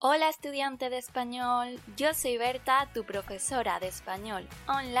Hola estudiante de español, yo soy Berta, tu profesora de español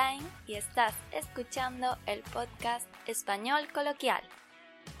online y estás escuchando el podcast Español Coloquial.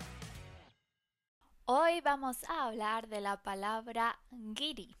 Hoy vamos a hablar de la palabra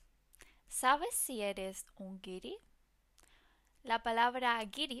guiri. ¿Sabes si eres un guiri? La palabra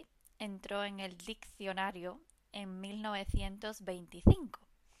guiri entró en el diccionario en 1925.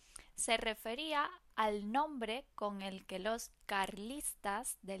 Se refería al nombre con el que los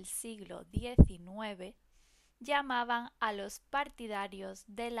carlistas del siglo XIX llamaban a los partidarios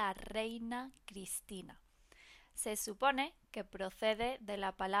de la reina Cristina. Se supone que procede de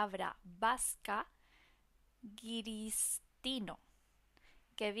la palabra vasca guiristino,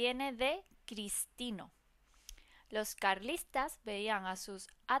 que viene de cristino. Los carlistas veían a sus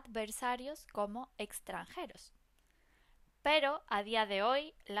adversarios como extranjeros. Pero a día de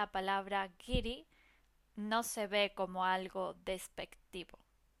hoy la palabra guiri no se ve como algo despectivo.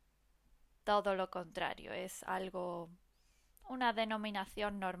 Todo lo contrario, es una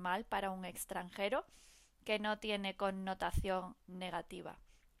denominación normal para un extranjero que no tiene connotación negativa.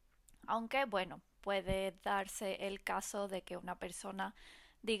 Aunque, puede darse el caso de que una persona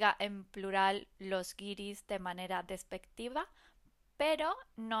diga en plural los guiris de manera despectiva, pero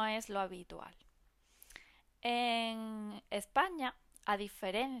no es lo habitual. En España, a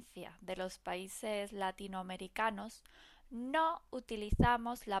diferencia de los países latinoamericanos, no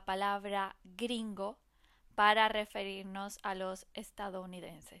utilizamos la palabra gringo para referirnos a los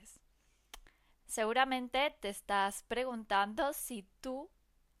estadounidenses. Seguramente te estás preguntando si tú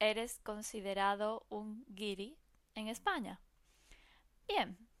eres considerado un guiri en España.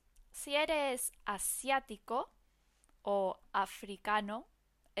 Bien, si eres asiático o africano,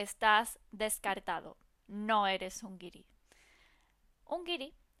 estás descartado. No eres un guiri. Un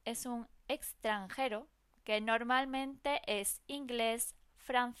guiri es un extranjero que normalmente es inglés,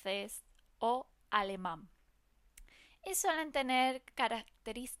 francés o alemán. Y suelen tener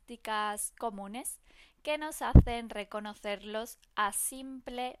características comunes que nos hacen reconocerlos a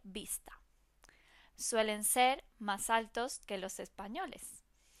simple vista. Suelen ser más altos que los españoles.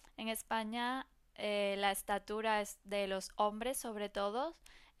 En España la estatura de los hombres, sobre todo,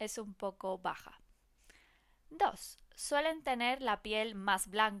 es un poco baja. 2. Suelen tener la piel más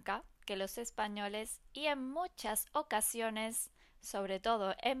blanca que los españoles y en muchas ocasiones, sobre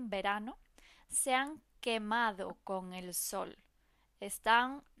todo en verano, se han quemado con el sol.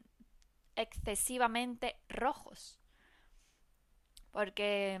 Están excesivamente rojos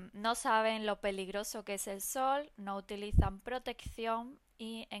porque no saben lo peligroso que es el sol, no utilizan protección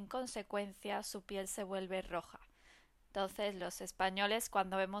y en consecuencia su piel se vuelve roja. Entonces los españoles,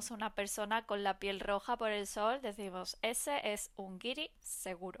 cuando vemos una persona con la piel roja por el sol, decimos, ese es un guiri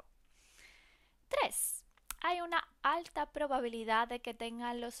seguro. 3. Hay una alta probabilidad de que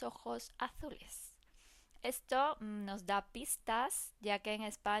tengan los ojos azules. Esto nos da pistas, ya que en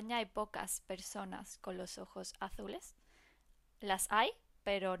España hay pocas personas con los ojos azules. Las hay,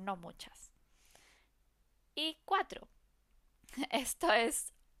 pero no muchas. Y 4. Esto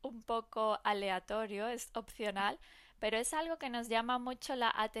es un poco aleatorio, es opcional, pero es algo que nos llama mucho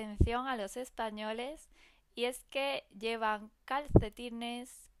la atención a los españoles y es que llevan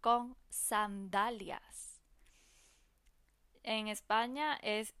calcetines con sandalias. En España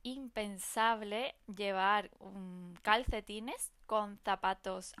es impensable llevar calcetines con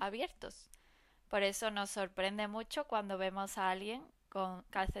zapatos abiertos. Por eso nos sorprende mucho cuando vemos a alguien con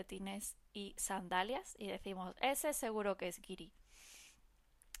calcetines y sandalias y decimos, ese seguro que es guiri.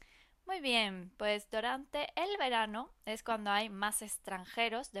 Muy bien, pues durante el verano es cuando hay más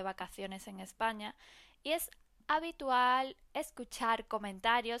extranjeros de vacaciones en España y es habitual escuchar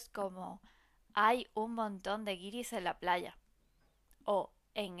comentarios como hay un montón de guiris en la playa o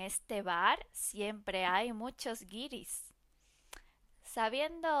en este bar siempre hay muchos guiris.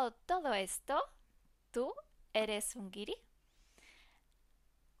 Sabiendo todo esto, ¿tú eres un guiri?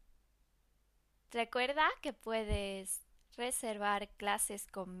 Recuerda que puedes reservar clases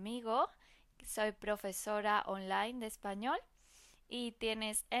conmigo. Soy profesora online de español y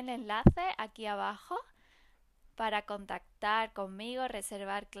tienes el enlace aquí abajo para contactar conmigo,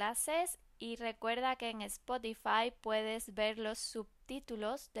 reservar clases y recuerda que en Spotify puedes ver los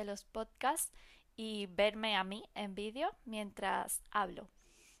subtítulos de los podcasts y verme a mí en vídeo mientras hablo.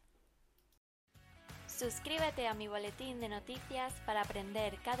 Suscríbete a mi boletín de noticias para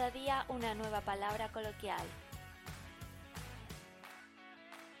aprender cada día una nueva palabra coloquial.